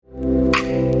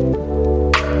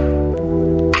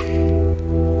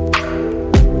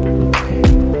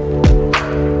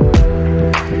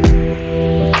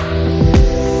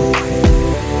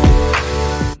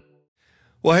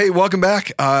welcome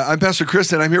back. I'm Pastor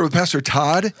Chris, and I'm here with Pastor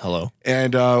Todd. Hello.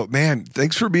 And man,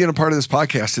 thanks for being a part of this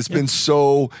podcast. It's been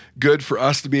so good for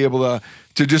us to be able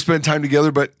to just spend time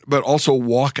together, but also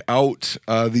walk out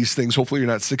these things. Hopefully, you're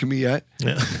not sick of me yet.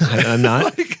 Yeah, I'm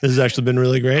not. This has actually been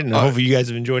really great, and hopefully you guys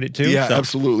have enjoyed it too. Yeah,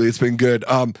 absolutely. It's been good.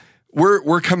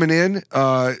 We're coming in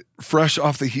fresh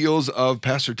off the heels of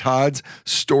Pastor Todd's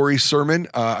story sermon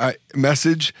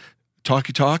message.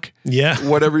 Talky talk, Yeah.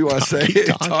 whatever you want to say,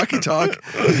 talky talk.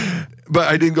 But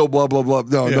I didn't go blah blah blah.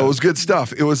 No, it was good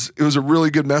stuff. It was a really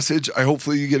good message.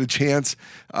 Hopefully you get a chance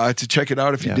to check it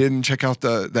out. If you didn't, check out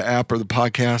the app or the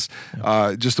podcast,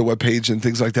 just the webpage and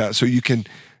things like that, so you can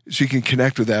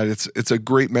connect with that. It's a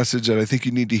great message that I think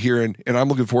you need to hear, and I'm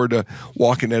looking forward to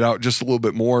walking it out just a little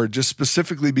bit more, just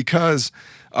specifically because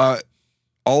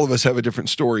all of us have a different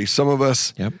story. Some of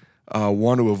us.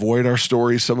 Want to avoid our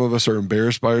story. Some of us are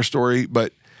embarrassed by our story,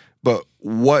 but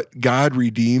what God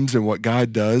redeems and what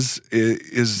God does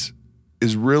is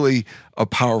really a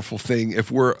powerful thing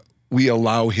if we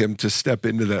allow Him to step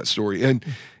into that story.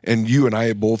 And you and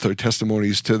I both are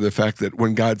testimonies to the fact that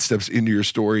when God steps into your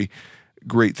story,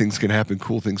 great things can happen,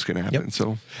 cool things can happen.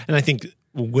 So, and I think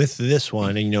with this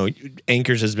one, and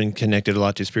Anchors has been connected a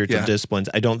lot to spiritual disciplines.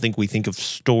 I don't think we think of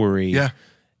story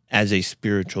as a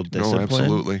spiritual discipline. No,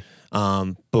 absolutely.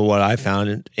 But what I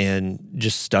found and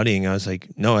just studying, I was like,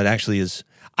 no, it actually is,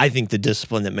 I think, the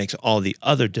discipline that makes all the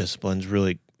other disciplines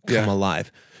really come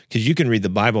alive. Because you can read the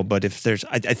Bible, but if there's,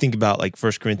 I think about like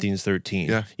 1 Corinthians 13.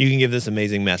 You can give this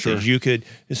amazing message. You could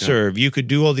serve. You could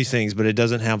do all these things, but it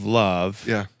doesn't have love.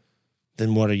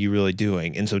 Then what are you really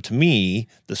doing? And so to me,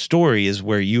 the story is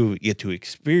where you get to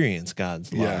experience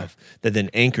God's love that then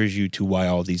anchors you to why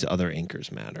all these other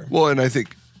anchors matter. Well, and I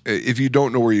think if you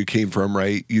don't know where you came from,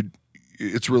 right,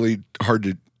 it's really hard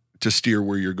to steer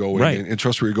where you're going and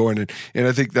trust where you're going. And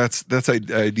I think that's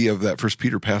the idea of that First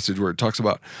Peter passage where it talks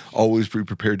about always be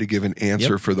prepared to give an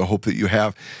answer for the hope that you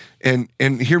have. And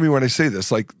hear me when I say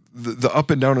this, like the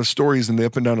up and down of stories and the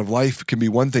up and down of life can be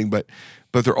one thing, but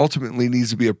there ultimately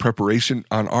needs to be a preparation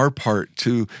on our part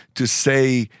to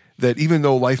say that even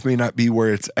though life may not be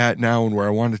where it's at now and where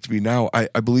I want it to be now, I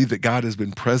believe that God has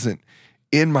been present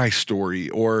in my story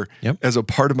or as a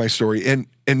part of my story. And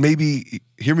maybe,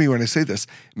 hear me when I say this,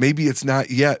 maybe it's not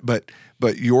yet, but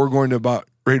you're going to about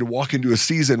ready to walk into a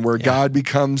season where God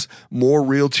becomes more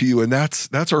real to you. And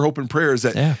that's our hope and prayer, is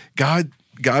that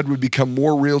God would become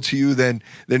more real to you than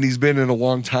He's been in a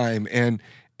long time, and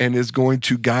is going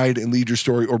to guide and lead your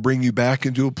story or bring you back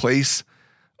into a place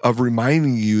of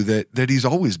reminding you that He's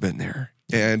always been there.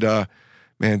 And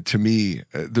man, to me,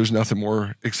 there's nothing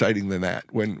more exciting than that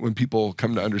when people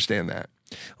come to understand that.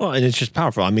 Well, and it's just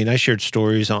powerful. I mean, I shared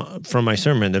stories from my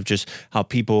sermon of just how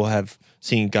people have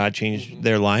seen God change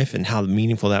their life and how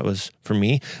meaningful that was for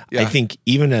me. I think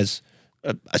even as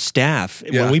a staff,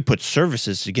 when we put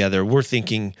services together, we're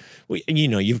thinking,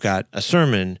 you've got a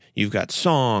sermon, you've got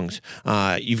songs,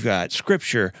 you've got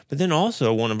scripture, but then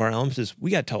also one of our elements is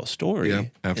we got to tell a story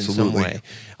in some way.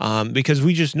 Because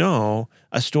we just know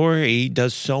a story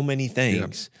does so many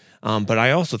things. But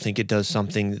I also think it does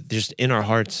something just in our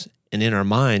hearts and in our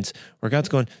minds where God's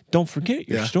going, don't forget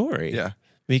your story.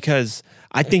 Because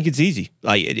I think it's easy,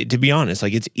 to be honest,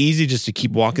 it's easy just to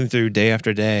keep walking through day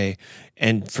after day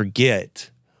and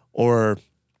forget, or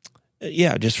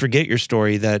just forget your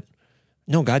story that,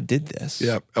 no, God did this.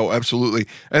 Yeah. Oh, absolutely.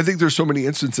 I think there's so many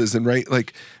instances, and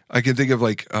I can think of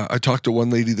I talked to one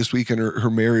lady this week, and her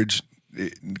marriage,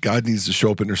 God needs to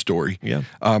show up in her story.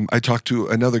 I talked to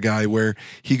another guy where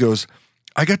he goes,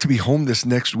 I got to be home this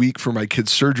next week for my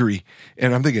kid's surgery.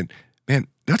 And I'm thinking, man,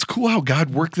 that's cool how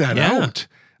God worked that out.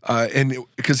 And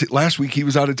because last week he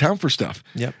was out of town for stuff.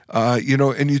 And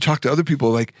you talk to other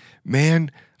people like,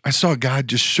 man, I saw God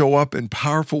just show up in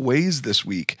powerful ways this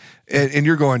week. And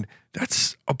you're going,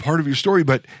 that's a part of your story,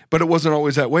 but it wasn't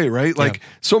always that way, right?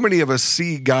 So many of us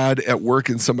see God at work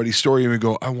in somebody's story and we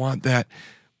go, I want that.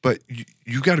 But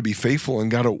you got to be faithful and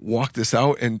got to walk this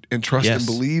out and trust and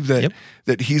believe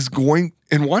that He's going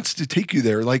and wants to take you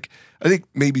there. I think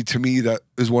maybe to me that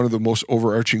is one of the most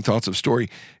overarching thoughts of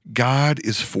story. God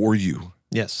is for you.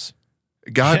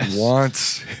 God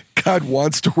wants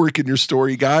to work in your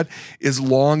story. God is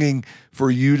longing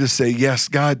for you to say yes,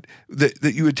 God,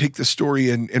 that you would take the story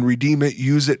and redeem it,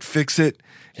 use it, fix it.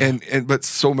 But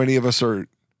so many of us are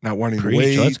not wanting to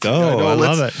wait. Let's go. I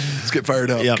love it. Let's get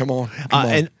fired up. Come on.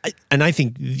 And I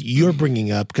think you're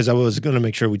bringing up, because I was going to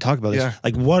make sure we talk about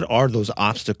this, what are those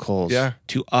obstacles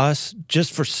to us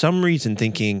just for some reason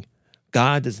thinking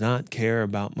God does not care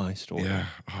about my story?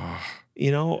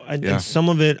 And some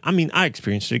of it, I mean, I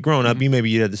experienced it growing up.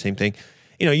 Maybe you had the same thing.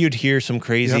 you'd hear some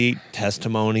crazy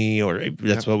testimony, or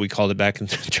that's what we called it back in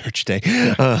church day.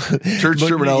 Church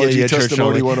terminology,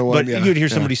 testimony 101. But you'd hear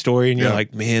somebody's story and you're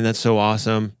like, man, that's so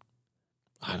awesome.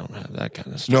 I don't have that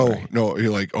kind of story. No,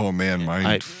 you're like, oh man,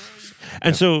 mine.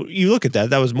 And so you look at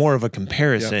that was more of a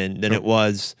comparison than it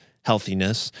was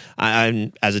healthiness.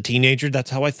 I'm as a teenager, that's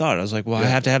how I thought. I was like, well, I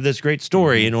have to have this great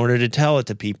story in order to tell it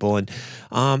to people. And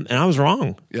I was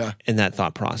wrong in that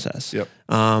thought process. Yep.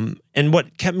 And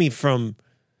what kept me from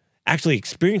actually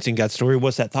experiencing God's story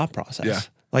was that thought process. Yeah.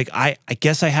 Like, I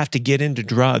guess I have to get into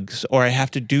drugs, or I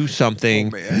have to do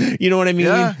something, you know what I mean?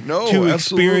 Yeah, to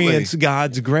experience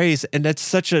God's grace. And that's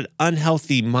such an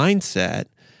unhealthy mindset.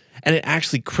 And it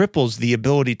actually cripples the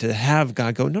ability to have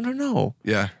God go, no.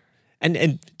 Yeah.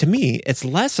 And to me, it's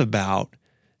less about,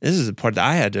 this is the part that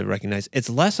I had to recognize, it's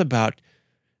less about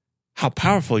how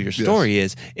powerful your story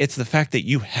is. It's the fact that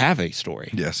you have a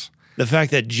story. Yes. The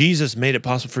fact that Jesus made it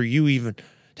possible for you even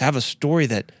to have a story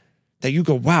that you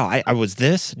go, wow, I was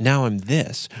this, now I'm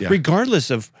this. Yeah. Regardless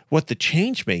of what the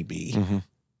change may be. Mm-hmm.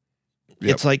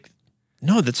 Yep. It's like,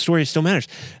 no, that story still matters.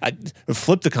 I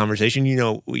flip the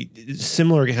conversation,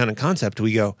 similar kind of concept.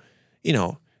 We go,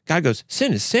 God goes,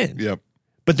 sin is sin. Yep.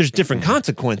 But there's different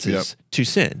consequences to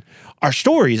sin. Our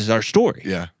story is our story.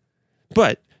 Yeah.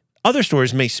 But other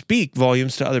stories may speak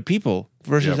volumes to other people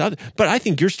versus other. But I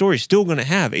think your story is still going to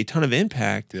have a ton of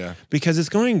impact because it's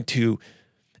going to,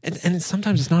 and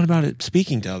sometimes it's not about it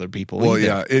speaking to other people. Well,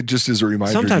 it just is a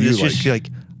reminder. Sometimes it's just like,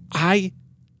 I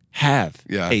have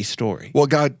a story. Well,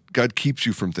 God keeps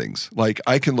you from things. Like,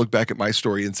 I can look back at my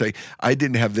story and say, I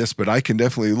didn't have this, but I can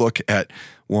definitely look at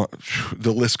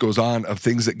the list goes on of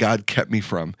things that God kept me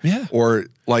from. Yeah. Or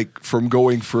like from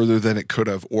going further than it could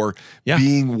have, or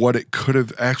being what it could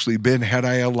have actually been had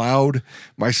I allowed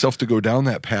myself to go down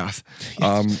that path.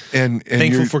 Yes. And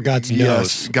thankful for God's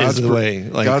God's way.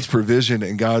 God's provision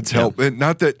and God's help. And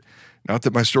not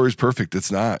that my story is perfect.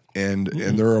 It's not. And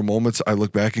there are moments I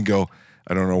look back and go,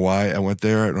 I don't know why I went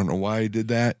there. I don't know why I did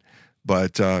that.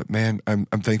 But man, I'm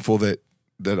thankful that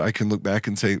I can look back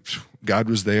and say, God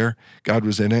was there. God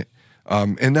was in it.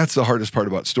 And that's the hardest part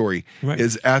about story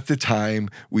is at the time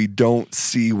we don't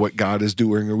see what God is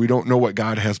doing, or we don't know what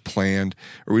God has planned,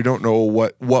 or we don't know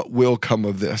what will come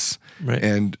of this.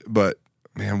 Right. But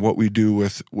man, what we do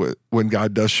with when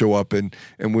God does show up and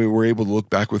we were able to look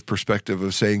back with perspective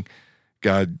of saying,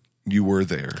 God, you were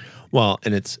there. Well,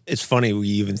 and it's funny we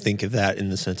even think of that in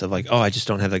the sense of like, oh, I just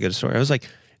don't have that good a story. I was like,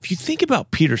 if you think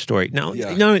about Peter's story, now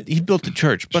he built the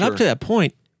church, but up to that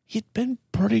point, he'd been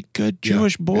pretty good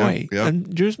Jewish boy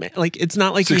and Jewish man. Like, it's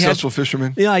not like successful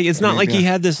fisherman. Yeah, it's not like he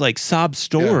had this like sob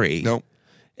story. Yeah, no,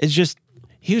 it's just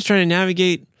he was trying to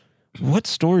navigate what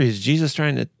story is Jesus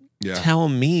trying to tell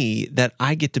me that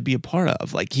I get to be a part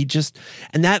of. Like,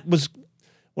 and that was.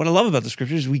 What I love about the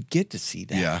scriptures is we get to see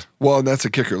that. Yeah. Well, and that's a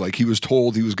kicker. Like, he was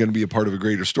told he was going to be a part of a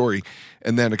greater story.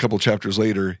 And then a couple chapters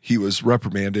later, he was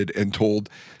reprimanded and told.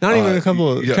 Not even a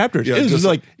couple of chapters. It was just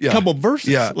like a couple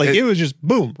verses. Yeah. Like, it was just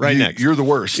boom, next. You're the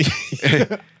worst.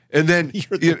 And then, here's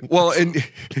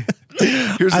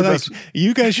the best.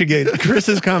 You guys should get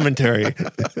Chris's commentary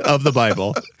of the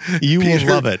Bible. You will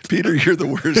love it. Peter, you're the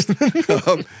worst.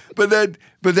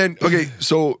 But then, okay,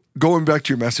 so going back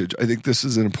to your message, I think this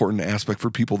is an important aspect for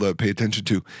people to pay attention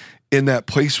to. In that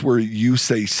place where you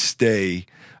say stay,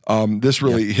 this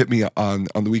really hit me on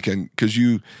the weekend, because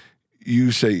you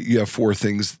say you have 4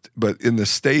 things, but in the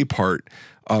stay part,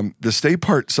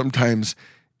 sometimes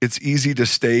it's easy to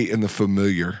stay in the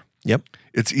familiar. Yep.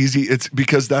 It's easy. It's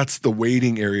because that's the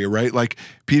waiting area, right? Like,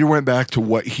 Peter went back to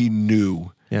what he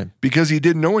knew. Yeah. Because he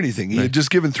didn't know anything. He had just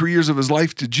given 3 years of his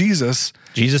life to Jesus.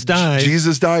 Jesus dies.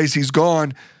 Jesus dies. He's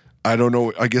gone. I don't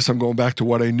know. I guess I'm going back to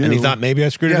what I knew. And he thought maybe I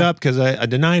screwed it up because I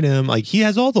denied him. Like, he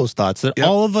has all those thoughts that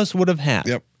all of us would have had.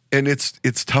 Yep. And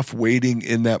it's tough waiting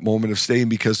in that moment of staying,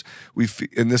 because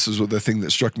and this is the thing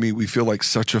that struck me, we feel like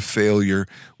such a failure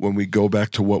when we go back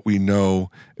to what we know,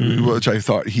 which I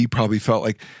thought he probably felt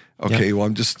like, okay, well,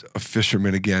 I'm just a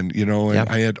fisherman again, and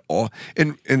I had all,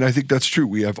 and I think that's true.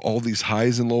 We have all these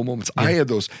highs and low moments. I had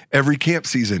those every camp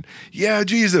season. Yeah,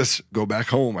 Jesus, go back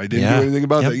home. I didn't do anything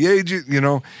about that. Yay,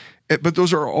 but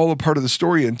those are all a part of the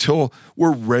story until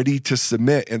we're ready to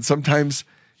submit. And sometimes,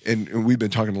 and we've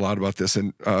been talking a lot about this,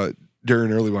 and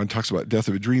Darren early on talks about death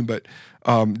of a dream, but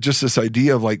just this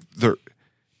idea of like,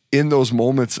 in those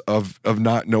moments of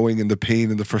not knowing and the pain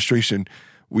and the frustration,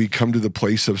 we come to the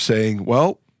place of saying,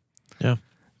 well,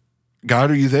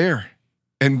 God, are you there?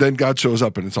 And then God shows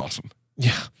up and it's awesome.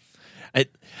 Yeah.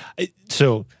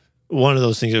 So one of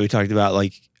those things that we talked about,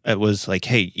 like, it was like,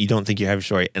 hey, you don't think you have a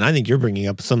story. And I think you're bringing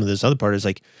up some of this other part is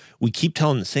like, we keep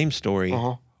telling the same story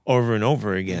over and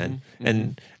over again.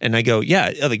 And I go,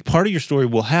 yeah, like part of your story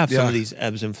will have some of these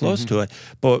ebbs and flows to it.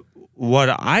 But what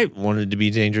I wanted to be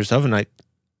dangerous of, and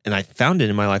I found it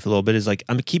in my life a little bit, is like,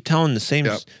 I'm gonna keep telling the same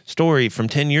story from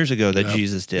 10 years ago that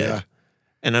Jesus did. Yeah.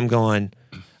 And I'm going,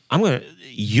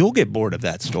 you'll get bored of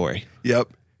that story. Yep.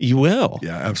 You will.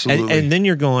 Yeah, absolutely. And then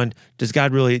you're going, does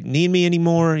God really need me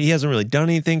anymore? He hasn't really done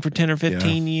anything for 10 or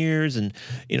 15 years. And,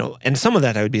 and some of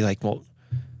that I would be like, well,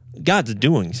 God's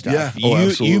doing stuff. Yeah.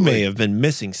 Absolutely. You may have been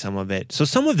missing some of it. So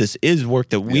some of this is work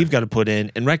that we've got to put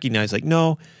in and recognize, like,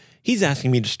 no, he's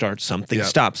asking me to start something,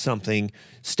 stop something,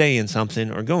 stay in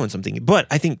something, or go in something. But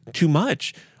I think too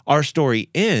much, our story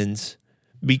ends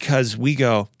because we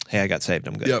go, hey, I got saved.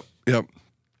 I'm good. Yep.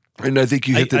 And I think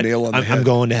you hit the nail on the head. I'm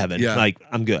going to heaven. Yeah. Like,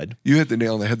 I'm good. You hit the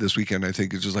nail on the head this weekend. I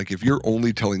think it's just like, if you're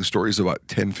only telling stories about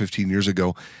 10, 15 years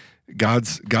ago, God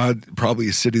probably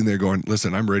is sitting there going,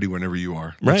 listen, I'm ready whenever you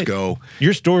are. Let's go.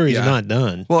 Your story is not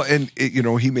done. Well, and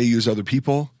he may use other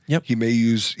people. Yep. He may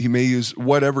use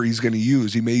whatever he's going to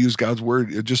use. He may use God's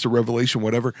word, just a revelation,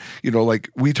 whatever.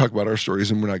 Like we talk about our stories,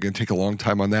 and we're not going to take a long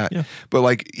time on that. Yeah. But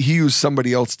like he used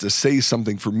somebody else to say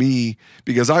something for me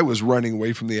because I was running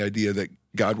away from the idea that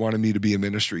God wanted me to be in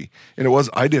ministry. And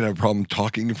I didn't have a problem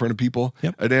talking in front of people.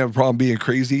 Yep. I didn't have a problem being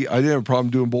crazy. I didn't have a problem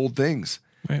doing bold things.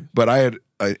 Right. But I had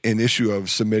an issue of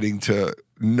submitting to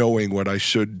knowing what I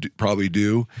should probably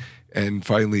do. And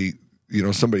finally,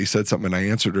 somebody said something and I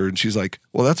answered her, and she's like,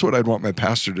 well, that's what I'd want my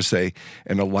pastor to say.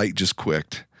 And a light just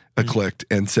clicked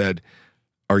and said,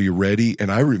 are you ready?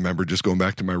 And I remember just going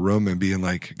back to my room and being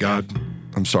like, God,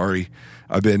 I'm sorry.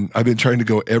 I've been trying to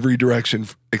go every direction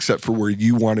except for where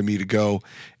you wanted me to go.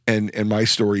 And my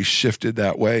story shifted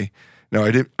that way. Now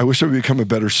I wish I would become a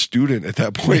better student at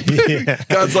that point.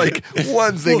 God's like,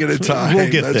 one thing at a time.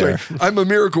 We'll get there. Right. I'm a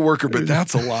miracle worker, but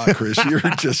that's a lot, Chris. You're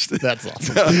just that's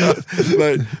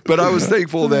awesome. but I was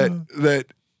thankful that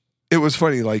it was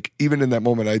funny. Like even in that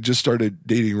moment, I just started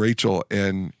dating Rachel,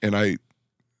 and it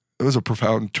was a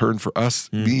profound turn for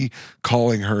us. Me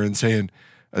calling her and saying,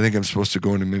 I think I'm supposed to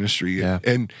go into ministry. Yeah.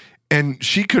 And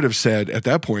she could have said at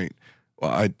that point,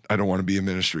 well, I don't want to be in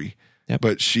ministry. Yep.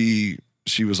 But she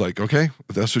was like, okay,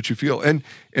 if that's what you feel. And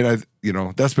I,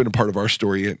 that's been a part of our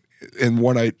story and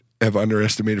one I have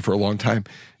underestimated for a long time.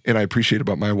 And I appreciate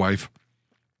about my wife.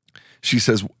 She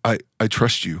says, I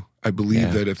trust you. I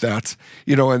believe that if that's,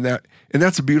 and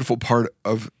that's a beautiful part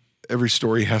of every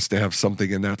story has to have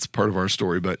something. And that's part of our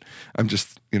story. But I'm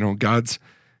just,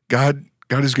 God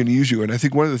is going to use you. And I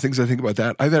think one of the things I think about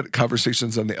that, I've had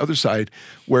conversations on the other side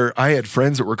where I had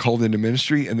friends that were called into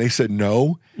ministry and they said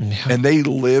no. Yeah. And they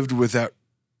lived with that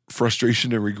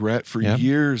frustration and regret for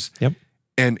years. Yep.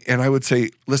 And I would say,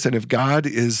 listen, if God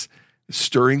is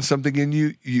stirring something in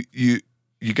you,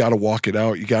 you got to walk it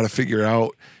out. You got to figure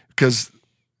out, because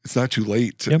it's not too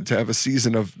late to have a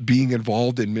season of being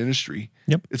involved in ministry.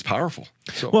 Yep. It's powerful.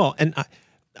 So. Well, and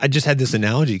I just had this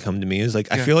analogy come to me. Is like,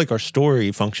 I feel like our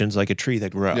story functions like a tree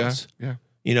that grows. Yeah.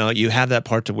 You have that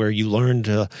part to where you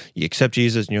accept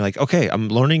Jesus and you're like, okay, I'm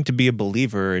learning to be a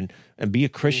believer and be a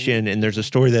Christian. And there's a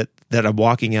story that I'm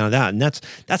walking out of that. And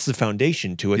that's the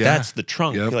foundation to it. Yeah. That's the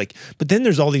trunk. Yep. But then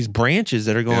there's all these branches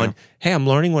that are going, hey, I'm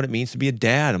learning what it means to be a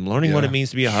dad. I'm learning what it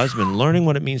means to be a husband, learning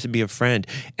what it means to be a friend.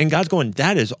 And God's going,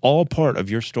 that is all part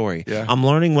of your story. Yeah. I'm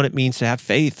learning what it means to have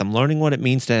faith. I'm learning what it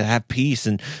means to have peace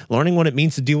and learning what it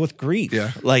means to deal with grief.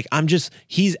 Yeah.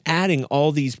 He's adding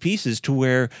all these pieces to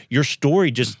where your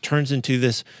story just turns into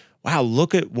this, wow,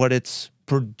 look at what it's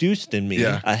produced in me,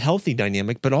 a healthy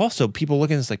dynamic, but also people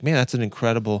looking at this like, man, that's an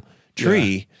incredible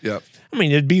tree. Yeah. I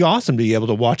mean, it'd be awesome to be able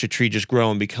to watch a tree just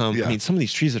grow and become, some of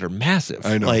these trees that are massive.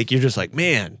 I know. Like, you're just like,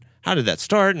 man, how did that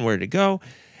start and where did it go?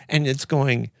 And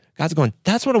God's going,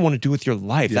 that's what I want to do with your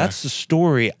life. Yeah. That's the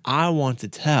story I want to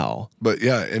tell. But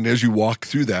and as you walk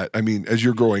through that, I mean, as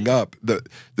you're growing up, the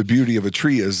beauty of a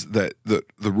tree is that the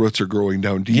roots are growing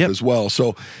down deep as well.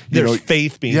 So there's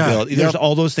faith being built. There's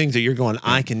all those things that you're going,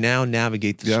 I can now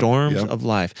navigate the storms of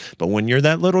life. But when you're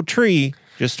that little tree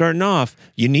just starting off,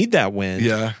 you need that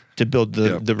wind. To build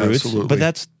the roots.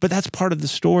 Absolutely. But that's part of the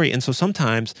story. And so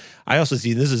sometimes I also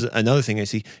see, this is another thing I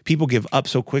see, people give up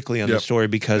so quickly on the story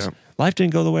because life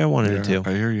didn't go the way I wanted it to.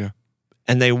 I hear you.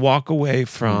 And they walk away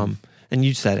from, and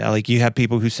you said, like, you have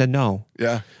people who said no.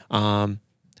 Yeah. Or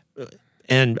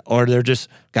they're just,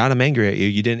 God, I'm angry at you.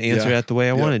 You didn't answer that the way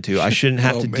I wanted to. I shouldn't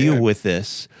have to deal with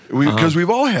this. Because we've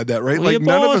all had that, right? We've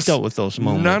all dealt with those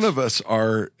moments. None of us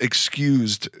are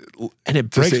excused. And it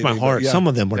breaks my heart. Some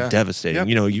of them were devastating.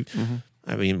 Yep.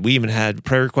 I mean, we even had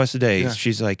prayer requests today. Yeah.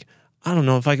 She's like, I don't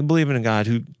know if I can believe in a God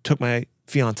who took my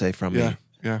fiance from me.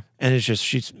 Yeah. And it's just,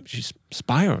 she's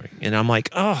spiraling. And I'm like,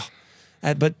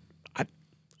 but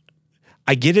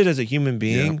I get it as a human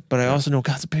being, but I also know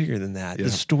God's bigger than that. The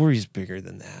story's bigger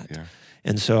than that. Yeah.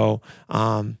 And so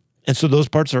those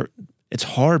parts it's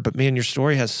hard, but man, your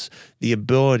story has the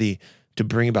ability to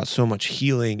bring about so much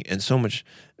healing and so much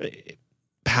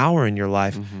power in your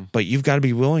life, but you've got to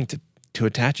be willing to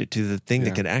attach it to the thing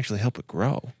that could actually help it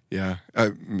grow. Yeah.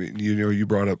 You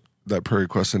brought up that prayer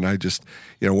request, and I just,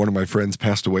 one of my friends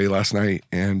passed away last night,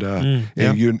 and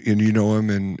you know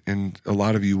him, and a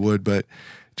lot of you would, but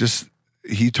just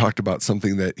he talked about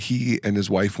something that he and his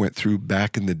wife went through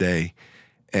back in the day,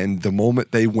 and the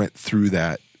moment they went through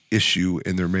that issue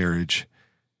in their marriage,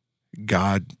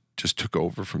 God just took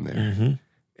over from there.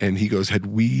 And he goes, had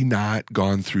we not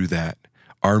gone through that,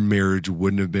 our marriage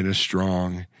wouldn't have been as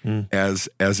strong as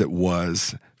it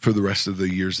was for the rest of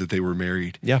the years that they were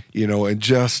married. Yeah.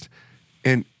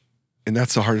 And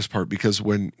that's the hardest part, because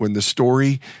when the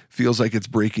story feels like it's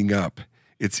breaking up,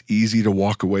 it's easy to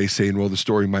walk away saying, well, the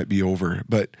story might be over,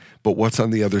 but what's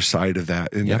on the other side of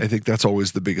that? And I think that's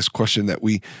always the biggest question that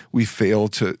we fail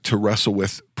to wrestle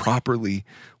with properly.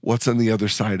 What's on the other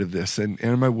side of this? And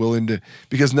am I willing to,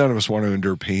 because none of us want to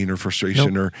endure pain or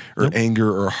frustration or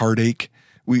anger or heartache.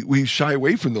 We shy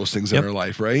away from those things in our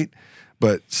life, right?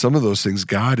 But some of those things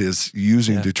God is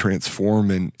using to transform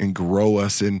and grow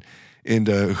us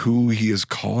into who he is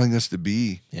calling us to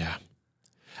be. Yeah.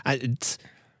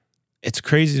 It's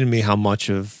crazy to me how much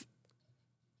of,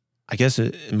 I guess,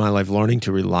 in my life, learning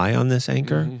to rely on this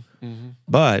anchor.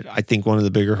 But I think one of the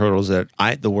bigger hurdles that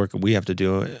the work we have to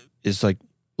do is like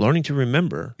learning to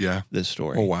remember this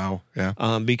story. Oh, wow.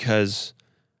 Yeah. Because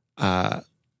I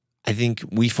think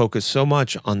we focus so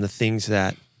much on the things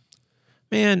that,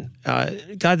 man,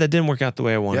 God, that didn't work out the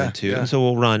way I wanted to. And so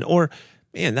we'll run. Or,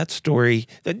 man, that story,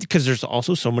 because there's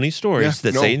also so many stories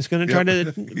that Satan's going to try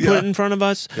to put in front of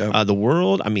us. The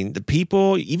world, the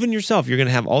people, even yourself, you're going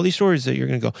to have all these stories that you're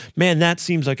going to go, man, that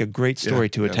seems like a great story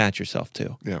to attach yourself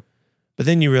to. Yeah. But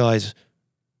then you realize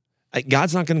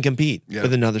God's not going to compete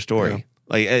with another story.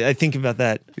 Like, I think about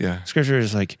that. Scripture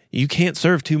is like, you can't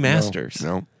serve two masters.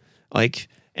 No. Like,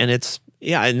 and it's,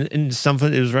 and some of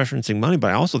it was referencing money,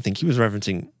 but I also think he was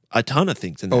referencing a ton of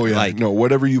things in there. Oh, yeah. Like,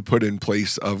 whatever you put in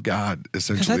place of God,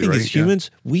 essentially. Because I think as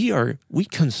humans, we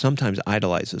can sometimes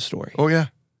idolize this story. Oh, yeah.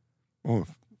 Oh,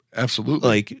 absolutely.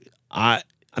 Like, I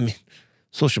mean,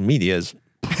 social media is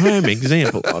a prime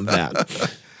example of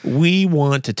that. We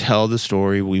want to tell the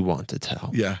story we want to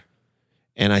tell. Yeah.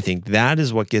 And I think that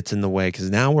is what gets in the way, because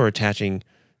now we're attaching,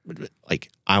 like,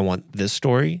 I want this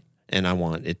story, and I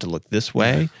want it to look this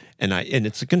way, and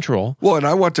it's a control. Well, and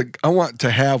I want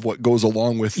to have what goes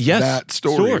along with that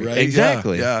story, right?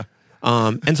 Exactly. Yeah.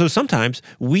 And so sometimes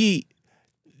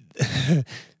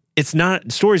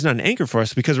story's not an anchor for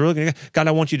us, because we're looking at, God,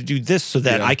 I want you to do this so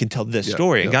that I can tell this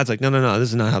story. And God's like, no, this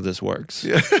is not how this works.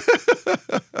 Yeah.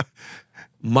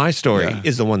 My story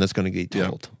is the one that's going to get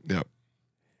told. Yeah.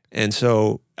 And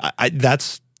so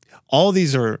that's all.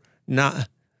 These are not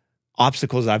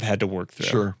obstacles I've had to work through.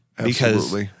 Sure.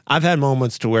 Absolutely. Because I've had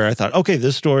moments to where I thought, okay,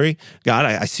 this story, God,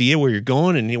 I see it where you're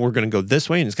going, and we're going to go this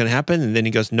way, and it's going to happen. And then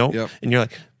he goes, nope. And you're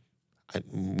like,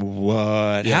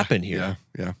 what happened here?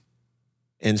 Yeah.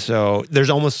 And so there's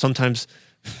almost sometimes,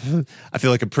 I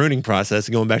feel like a pruning process,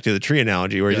 going back to the tree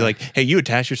analogy, where you're like, hey, you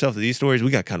attach yourself to these stories,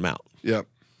 we got to cut them out. Yep.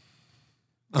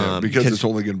 Because it's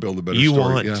only going to build a better story. You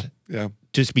want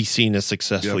to be seen as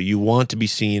successful. You want to be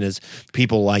seen as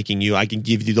people liking you. I can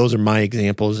give you, those are my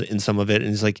examples in some of it. And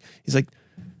he's like,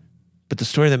 but the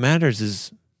story that matters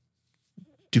is,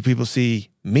 do people see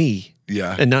me?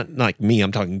 Yeah. And not like me,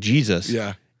 I'm talking Jesus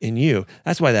in you.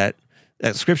 That's why that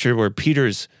scripture where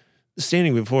Peter's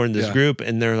standing before in this group,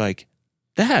 and they're like,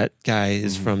 that guy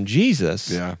is from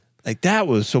Jesus. Yeah. Like, that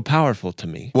was so powerful to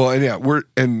me. Well,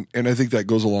 and and I think that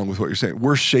goes along with what you're saying.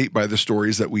 We're shaped by the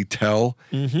stories that we tell,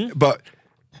 but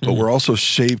we're also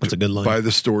shaped by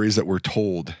the stories that we're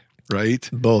told, right?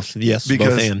 Both, yes,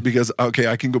 because okay,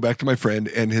 I can go back to my friend,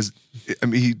 and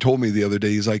he told me the other day,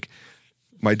 he's like,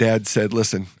 my dad said,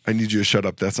 listen, I need you to shut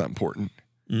up. That's not important.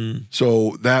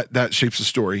 So that shapes the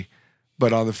story.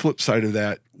 But on the flip side of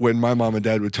that, when my mom and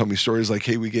dad would tell me stories like,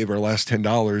 hey, we gave our last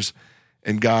 $10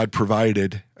 and God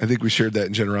provided, I think we shared that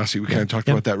in generosity. We kind of talked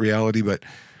about that reality, but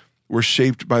we're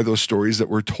shaped by those stories that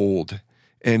we're told.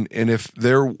 And if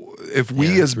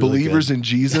we as believers in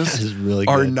Jesus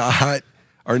are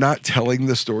not telling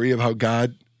the story of how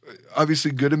God, obviously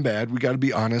good and bad, we got to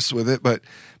be honest with it. But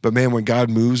man, when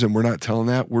God moves and we're not telling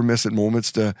that, we're missing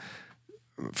moments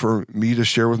for me to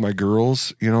share with my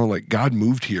girls, like, God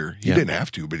moved here. He didn't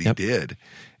have to, but he did.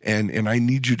 And I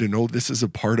need you to know this is a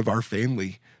part of our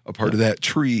family, a part of that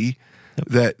tree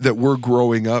that we're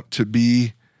growing up to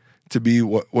be to be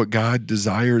what God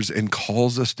desires and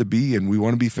calls us to be, and we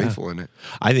want to be faithful in it.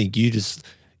 I think you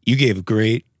gave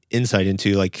great insight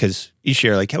into, like, because you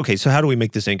share, like, okay, so how do we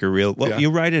make this anchor real? Well,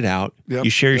 you write it out, you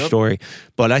share your story,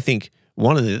 but I think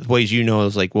one of the ways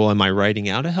is like, well, am I writing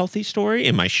out a healthy story?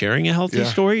 Am I sharing a healthy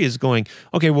story? Is going,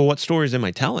 okay, well, what stories am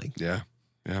I telling? Yeah.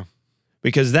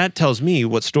 Because that tells me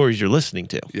what stories you're listening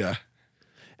to. Yeah.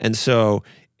 And so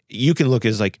you can look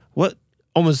as like,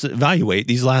 almost evaluate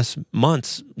these last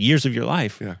months, years of your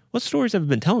life. Yeah. What stories have I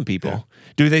been telling people? Yeah.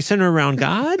 Do they center around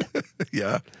God?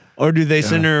 Yeah. Or do they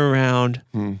center around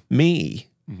me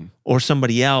or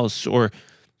somebody else or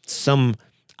some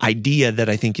idea that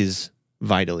I think is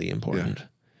vitally important? Yeah.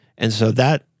 And so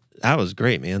that was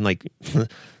great, man. Like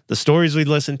the stories we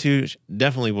listen to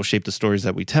definitely will shape the stories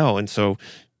that we tell. And so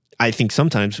I think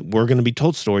sometimes we're going to be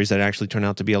told stories that actually turn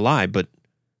out to be a lie, but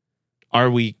are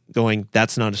we going,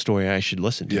 that's not a story I should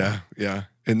listen to? Yeah.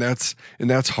 And that's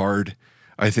hard.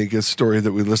 I think it's a story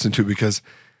that we listen to because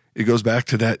it goes back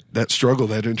to that struggle,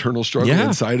 that internal struggle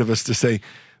inside of us to say,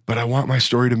 but I want my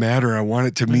story to matter. I want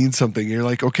it to mean something. And you're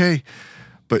like, okay,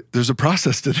 but there's a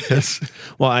process to this.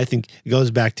 Well, I think it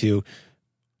goes back to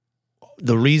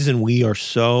the reason we are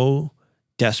so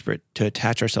desperate to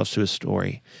attach ourselves to a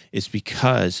story is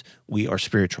because we are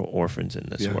spiritual orphans in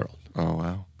this world. Oh,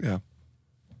 wow. Yeah.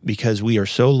 Because we are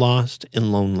so lost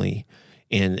and lonely,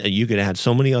 and you could add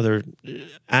so many other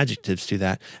adjectives to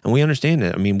that, and we understand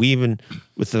it. I mean, we even,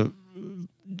 with the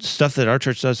stuff that our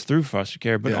church does through foster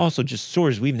care, but also just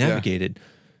stories we've navigated,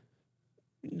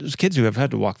 those kids who have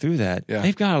had to walk through that,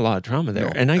 they've got a lot of trauma there.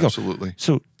 No, and I go, absolutely.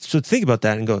 So think about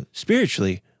that and go,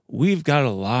 spiritually, we've got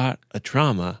a lot of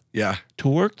trauma to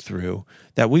work through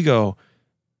that we go,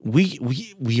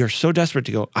 we are so desperate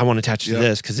to go, I want to attach to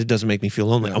this because it doesn't make me feel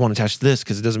lonely. I want to attach to this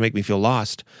because it doesn't make me feel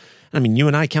lost. I mean, you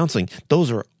and I counseling, those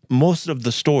are most of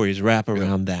the stories wrap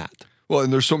around that. Well,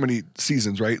 and there's so many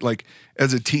seasons, right? Like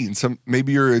as a teen,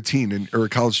 maybe you're a teen or a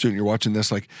college student, you're watching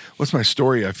this, like, what's my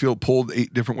story? I feel pulled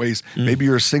 8 different ways. Maybe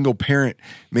you're a single parent.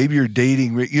 Maybe you're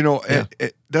dating. You know,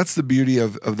 that's the beauty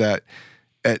of that.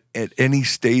 At any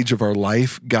stage of our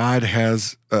life, God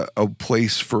has a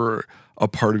place for a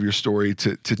part of your story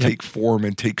to take form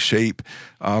and take shape.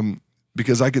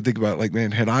 Because I could think about, like,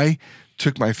 man, had I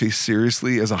took my faith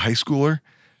seriously as a high schooler,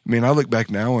 I mean, I look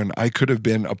back now and I could have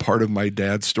been a part of my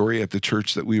dad's story at the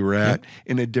church that we were at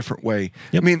in a different way.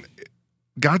 I mean,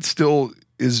 God still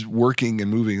is working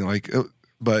and moving, like,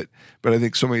 but I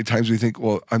think so many times we think,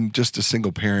 well, I'm just a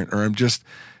single parent or I'm just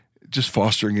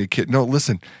fostering a kid. No,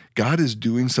 listen, God is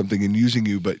doing something and using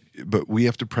you, but we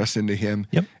have to press into Him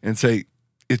and say,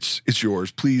 it's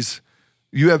yours. Please,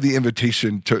 you have the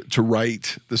invitation to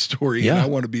write the story and I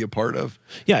want to be a part of.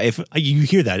 Yeah, if you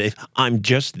hear that, if I'm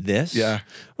just this.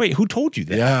 Wait, who told you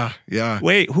that? Yeah.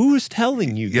 Wait, who's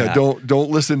telling you that? Don't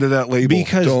listen to that label.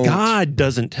 Because God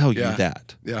doesn't tell you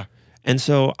that. Yeah. And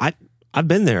so I've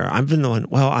been there. I've been the one,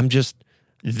 well, I'm just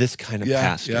this kind of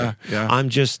pastor. Yeah. I'm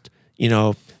just,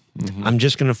 I'm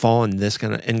just going to fall in this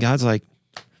kind of, and God's like,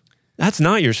 that's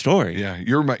not your story. Yeah,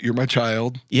 you're my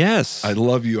child. Yes. I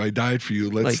love you. I died for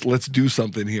you. Let's do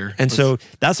something here. And so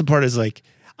that's the part is like,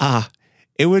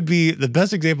 it would be, the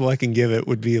best example I can give it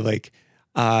would be like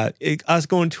us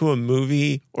going to a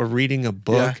movie or reading a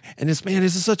book and this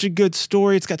is such a good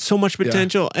story. It's got so much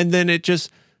potential. And then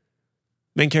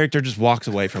main character just walks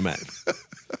away from it.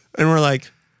 And we're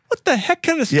like, what the heck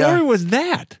kind of story was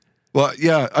that? Well,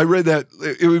 yeah, I read that.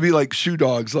 It would be like Shoe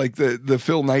Dogs, like the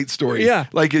Phil Knight story. Yeah.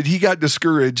 Like he got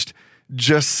discouraged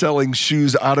just selling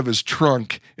shoes out of his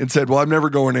trunk and said, well, I'm never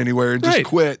going anywhere, and just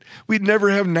quit. We'd never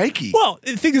have Nike. Well,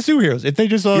 think of superheroes. If they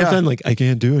just all of a sudden like, I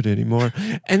can't do it anymore.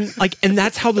 And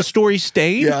that's how the story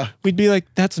stayed. We'd be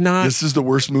like, this is the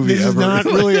worst movie ever. This is not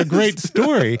really a great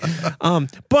story.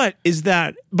 But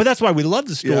that's why we love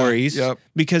the stories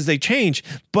because they change.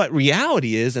 But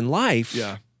reality is in life,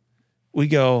 we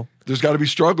go, there's got to be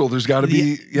struggle. There's got to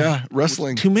be,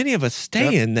 wrestling. Too many of us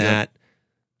stay in that.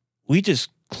 We just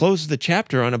close the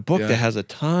chapter on a book that has a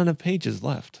ton of pages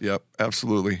left. Yep,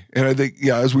 absolutely. And I think,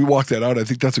 as we walk that out, I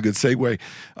think that's a good segue.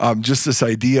 Just this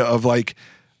idea of like,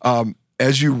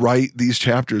 as you write these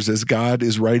chapters, as God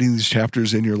is writing these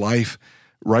chapters in your life,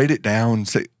 write it down.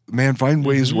 Say, man, find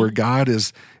ways where God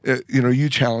is, you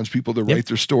challenge people to write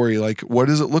their story. Like, what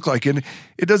does it look like? And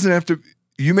it doesn't have to,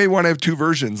 you may want to have 2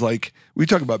 versions. Like we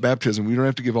talk about baptism. We don't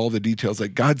have to give all the details.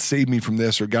 Like God saved me from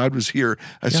this, or God was here.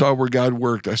 I saw where God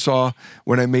worked. I saw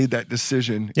when I made that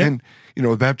decision. And,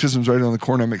 baptism's right on the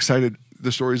corner. I'm excited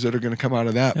the stories that are going to come out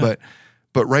of that.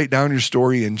 But write down your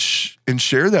story and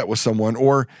share that with someone,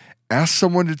 or ask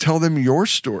someone to tell them your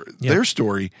story, their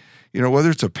story, whether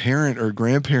it's a parent or a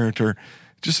grandparent, or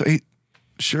just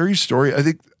share your story. I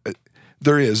think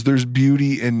there's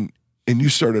beauty in, and you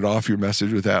started off your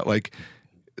message with that, like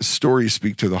stories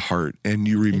speak to the heart and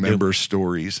you remember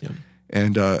stories. Yeah.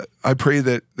 And I pray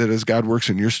that as God works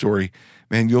in your story,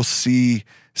 man, you'll see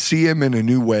him in a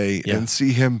new way and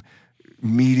see him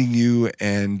meeting you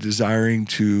and desiring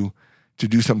to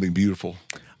do something beautiful.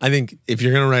 I think if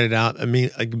you're going to write it out, I mean,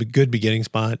 a good beginning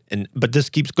spot, but this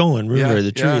keeps going. Remember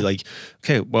the tree, like,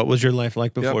 okay, what was your life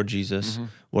like before Jesus? Mm-hmm.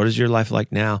 What is your life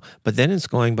like now? But then it's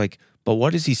going like, but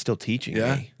what is he still teaching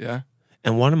me? Yeah.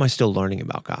 And what am I still learning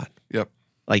about God? Yep.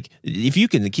 Like, if you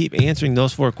can keep answering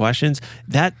those 4 questions,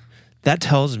 that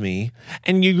tells me,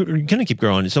 and you're going to keep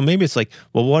growing. So maybe it's like,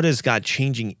 well, what is God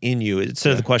changing in you?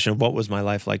 Instead of the question of what was my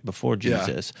life like before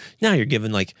Jesus, now you're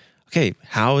given like, okay,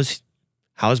 how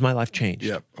has my life changed?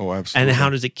 Yep. Oh, absolutely. And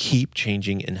how does it keep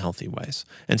changing in healthy ways?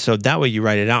 And so that way you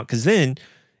write it out. Because then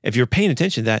if you're paying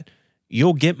attention to that,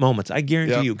 you'll get moments. I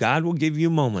guarantee you, God will give you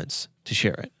moments to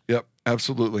share it. Yep.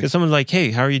 Absolutely. Because someone's like, hey,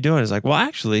 how are you doing? It's like, well,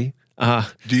 actually.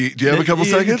 Do you have a couple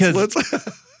seconds?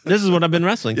 This is what I've been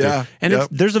wrestling through. And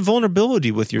there's a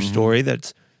vulnerability with your story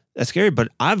that's scary. But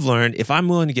I've learned if I'm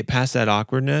willing to get past that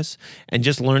awkwardness and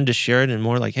just learn to share it and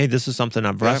more like, hey, this is something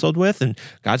I've wrestled with and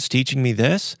God's teaching me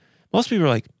this. Most people are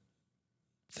like,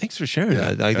 thanks for sharing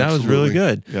that. Like, that was really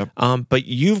good. Yep. But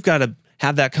you've got to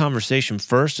have that conversation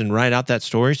first and write out that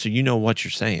story so you know what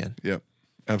you're saying. Yep.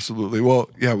 Absolutely. Well,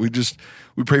 yeah, we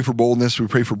pray for boldness. We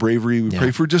pray for bravery. We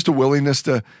pray for just a willingness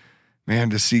to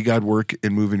see God work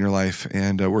and move in your life.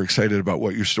 And we're excited about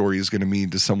what your story is going to mean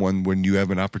to someone when you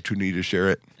have an opportunity to share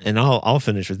it. And I'll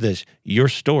finish with this. Your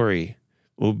story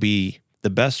will be the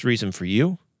best reason for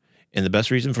you and the best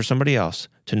reason for somebody else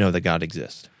to know that God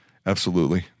exists.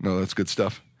 Absolutely. No, that's good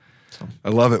stuff. I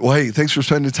love it. Well, hey, thanks for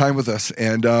spending time with us.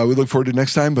 And we look forward to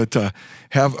next time, but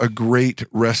have a great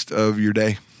rest of your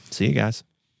day. See you guys.